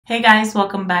Hey guys,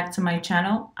 welcome back to my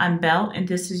channel. I'm Belle and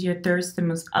this is your third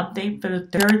stimulus update for the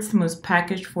third stimulus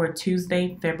package for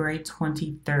Tuesday, February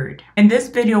 23rd. In this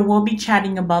video, we'll be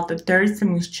chatting about the third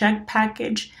stimulus check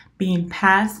package being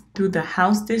passed through the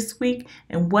House this week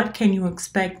and what can you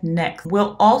expect next.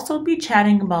 We'll also be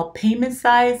chatting about payment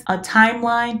size, a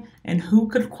timeline, and who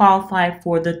could qualify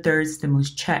for the third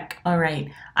stimulus check.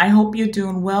 Alright, I hope you're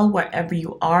doing well wherever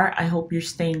you are. I hope you're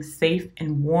staying safe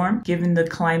and warm given the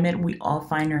climate we all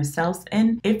find ourselves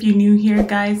in. If you're new here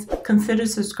guys, consider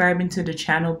subscribing to the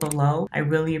channel below. I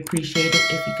really appreciate it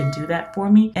if you can do that for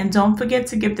me. And don't forget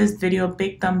to give this video a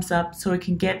big thumbs up so it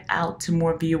can get out to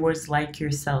more viewers like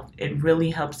yourself. It really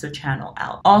helps the channel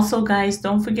out. Also guys,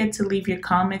 don't forget to leave your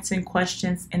comments and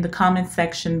questions in the comment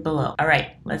section below.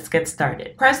 Alright, let's get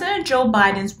started. President Joe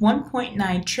Biden's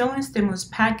 $1.9 trillion stimulus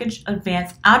package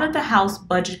advanced out of the House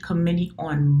Budget Committee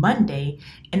on Monday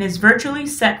and is virtually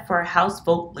set for a House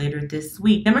vote later this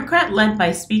week. Democrats led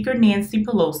by Speaker Nancy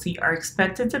Pelosi are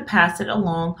expected to pass it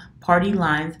along party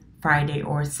lines Friday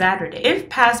or Saturday. If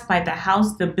passed by the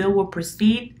House, the bill will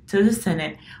proceed to the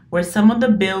Senate, where some of the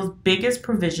bill's biggest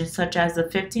provisions, such as the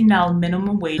 $15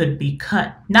 minimum wage, could be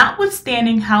cut.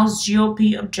 Notwithstanding House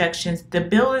GOP objections, the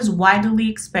bill is widely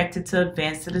expected to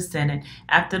advance to the Senate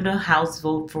after the House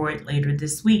vote for it later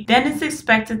this week. Then it's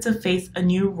expected to face a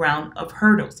new round of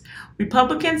hurdles.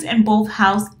 Republicans in both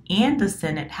House and the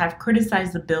Senate have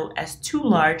criticized the bill as too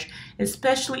large,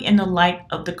 especially in the light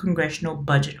of the Congressional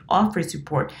Budget Office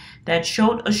report that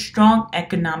showed a strong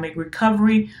economic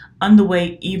recovery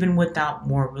underway even without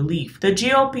more relief. The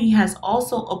GOP has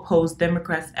also opposed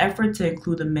Democrats' effort to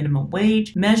include a minimum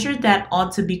wage, measure that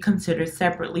ought to be considered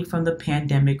separately from the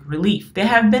pandemic relief. There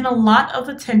have been a lot of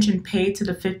attention paid to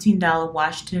the $15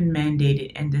 Washington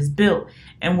mandated in this bill,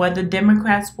 and whether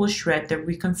Democrats will shred the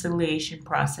reconciliation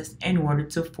process in order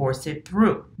to force it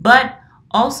through. But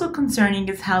also concerning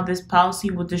is how this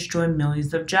policy will destroy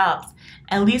millions of jobs,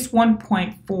 at least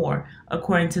 1.4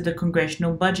 according to the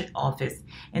Congressional Budget Office,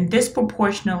 and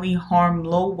disproportionately harm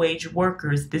low-wage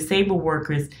workers, disabled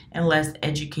workers, and less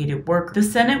educated workers. The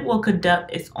Senate will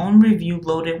conduct its own review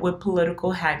loaded with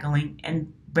political haggling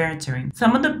and bantering.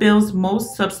 Some of the bill's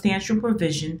most substantial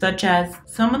provisions, such as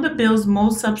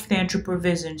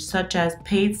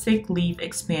paid sick leave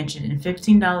expansion and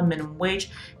 $15 minimum wage,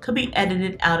 could be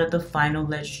edited out of the final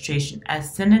legislation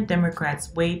as Senate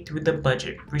Democrats wade through the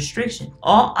budget restriction.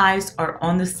 All eyes are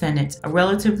on the Senate, a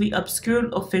relatively obscure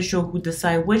official who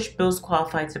decide which bills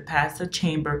qualify to pass the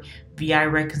chamber via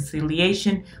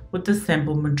reconciliation with the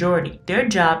simple majority. Their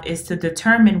job is to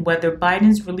determine whether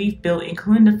Biden's relief bill,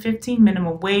 including the $15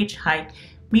 minimum wage hike,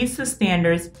 meets the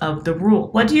standards of the rule.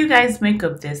 What do you guys make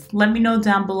of this? Let me know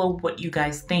down below what you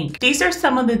guys think. These are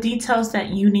some of the details that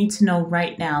you need to know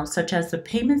right now, such as the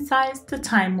payment size, the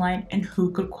timeline, and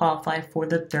who could qualify for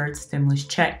the third stimulus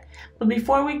check. But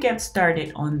before we get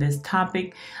started on this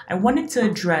topic, I wanted to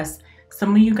address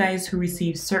some of you guys who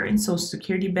receive certain Social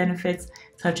Security benefits,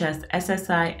 such as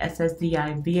SSI,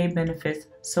 SSDI, VA benefits,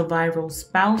 survival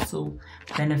spousal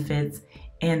benefits,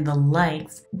 and the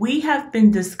likes. We have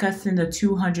been discussing the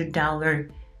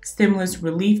 $200 stimulus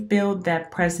relief bill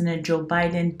that President Joe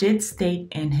Biden did state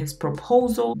in his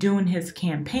proposal during his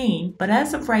campaign. But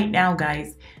as of right now,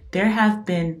 guys, there have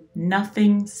been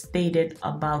nothing stated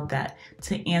about that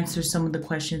to answer some of the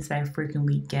questions that I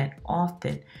frequently get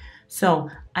often. So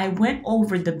I went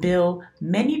over the bill.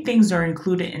 Many things are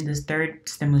included in this third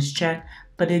stimulus check,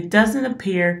 but it doesn't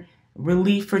appear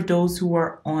relief for those who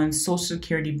are on Social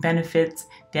Security benefits.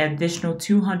 The additional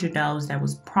 $200 that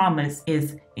was promised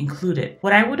is included.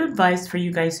 What I would advise for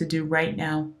you guys to do right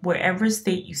now, wherever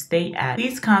state you stay at,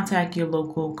 please contact your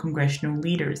local congressional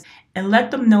leaders and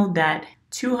let them know that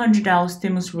 $200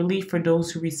 stimulus relief for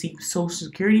those who receive Social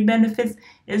Security benefits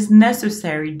is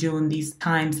necessary during these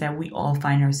times that we all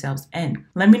find ourselves in.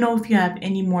 Let me know if you have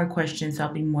any more questions.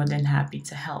 I'll be more than happy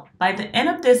to help. By the end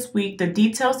of this week, the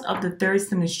details of the third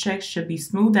stimulus check should be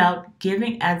smoothed out,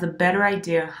 giving us a better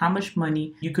idea how much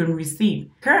money you can receive.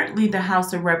 Currently, the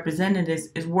House of Representatives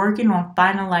is working on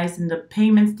finalizing the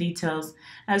payments details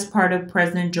as part of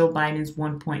President Joe Biden's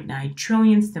 $1.9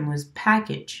 trillion stimulus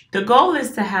package. The goal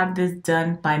is to have this done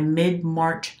by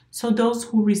mid-March, so those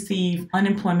who receive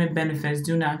unemployment benefits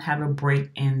do not have a break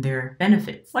in their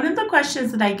benefits. One of the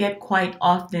questions that I get quite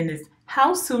often is,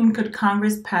 how soon could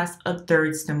Congress pass a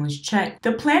third stimulus check?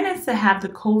 The plan is to have the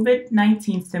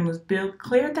COVID-19 stimulus bill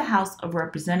clear the House of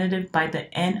Representatives by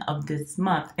the end of this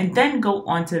month and then go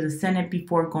on to the Senate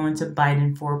before going to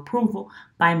Biden for approval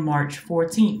by March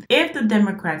 14th. If the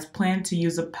Democrats plan to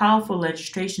use a powerful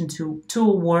legislation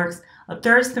tool works, A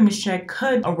third stimulus check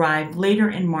could arrive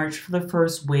later in March for the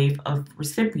first wave of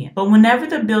recipients. But whenever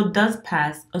the bill does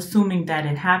pass, assuming that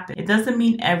it happens, it doesn't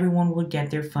mean everyone will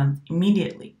get their funds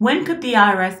immediately. When could the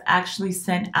IRS actually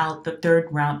send out the third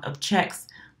round of checks?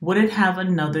 Would it have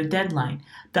another deadline?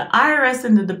 The IRS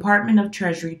and the Department of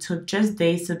Treasury took just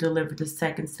days to deliver the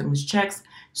second stimulus checks,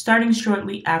 starting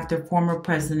shortly after former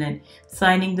President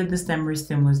signing the December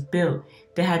stimulus bill.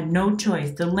 They had no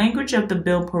choice. The language of the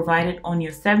bill provided only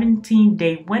a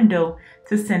 17-day window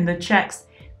to send the checks.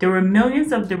 There were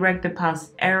millions of direct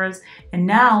deposit errors, and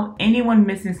now anyone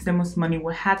missing stimulus money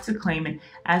will have to claim it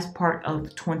as part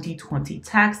of 2020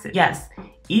 taxes. Yes,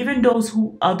 even those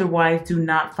who otherwise do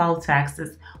not file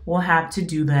taxes will have to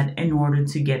do that in order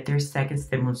to get their second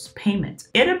stimulus payment.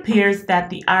 It appears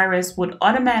that the IRS would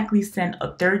automatically send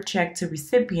a third check to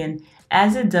recipient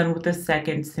as it done with the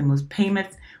second stimulus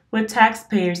payments, with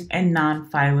taxpayers and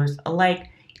non-filers alike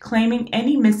claiming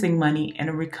any missing money and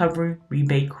a recovery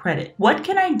rebate credit. What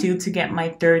can I do to get my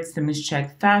third stimulus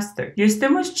check faster? Your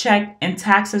stimulus check and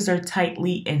taxes are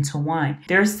tightly intertwined.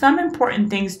 There are some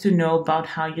important things to know about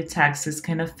how your taxes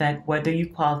can affect whether you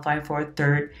qualify for a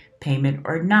third payment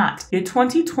or not. Your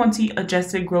 2020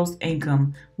 adjusted gross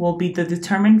income will be the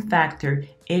determining factor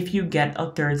if you get a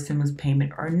third stimulus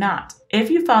payment or not. If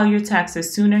you file your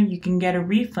taxes sooner, you can get a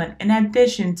refund in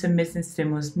addition to missing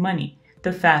stimulus money.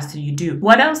 The faster you do.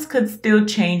 What else could still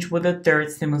change with a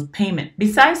third stimulus payment?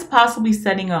 Besides possibly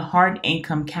setting a hard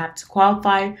income cap to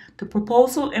qualify, the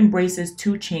proposal embraces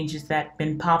two changes that have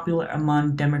been popular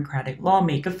among Democratic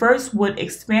lawmakers. The first would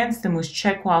expand stimulus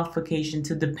check qualification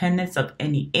to dependents of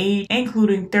any age,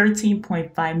 including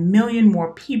 13.5 million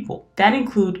more people. That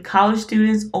include college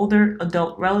students, older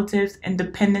adult relatives, and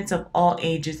dependents of all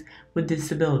ages with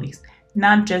disabilities,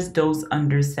 not just those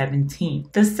under 17.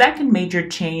 The second major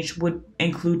change would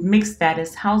include mixed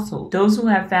status households, those who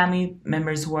have family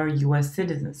members who are U.S.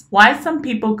 citizens. Why some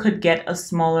people could get a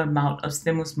smaller amount of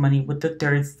stimulus money with the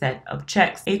third set of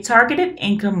checks. A targeted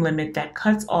income limit that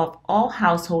cuts off all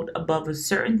households above a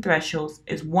certain threshold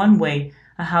is one way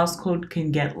a household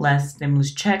can get less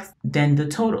stimulus checks than the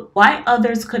total. Why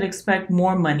others could expect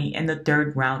more money in the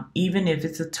third round, even if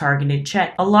it's a targeted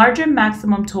check. A larger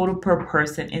maximum total per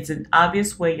person is an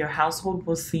obvious way your household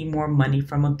will see more money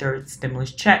from a third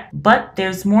stimulus check. But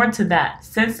there's more to that.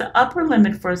 Since the upper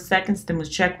limit for a second stimulus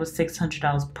check was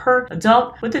 $600 per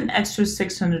adult with an extra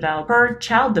 $600 per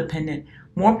child dependent,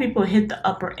 more people hit the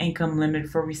upper income limit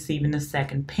for receiving a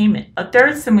second payment. A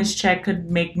third stimulus check could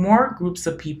make more groups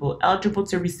of people eligible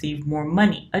to receive more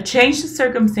money. A change to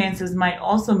circumstances might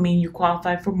also mean you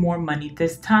qualify for more money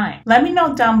this time. Let me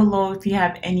know down below if you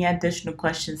have any additional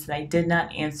questions that I did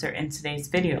not answer in today's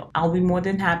video. I'll be more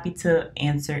than happy to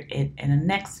answer it in the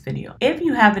next video. If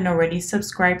you haven't already,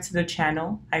 subscribe to the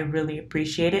channel. I really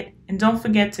appreciate it. And don't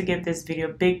forget to give this video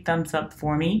a big thumbs up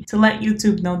for me to let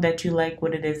YouTube know that you like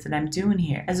what it is that I'm doing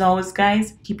here. As always,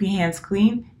 guys, keep your hands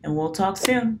clean and we'll talk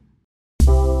soon.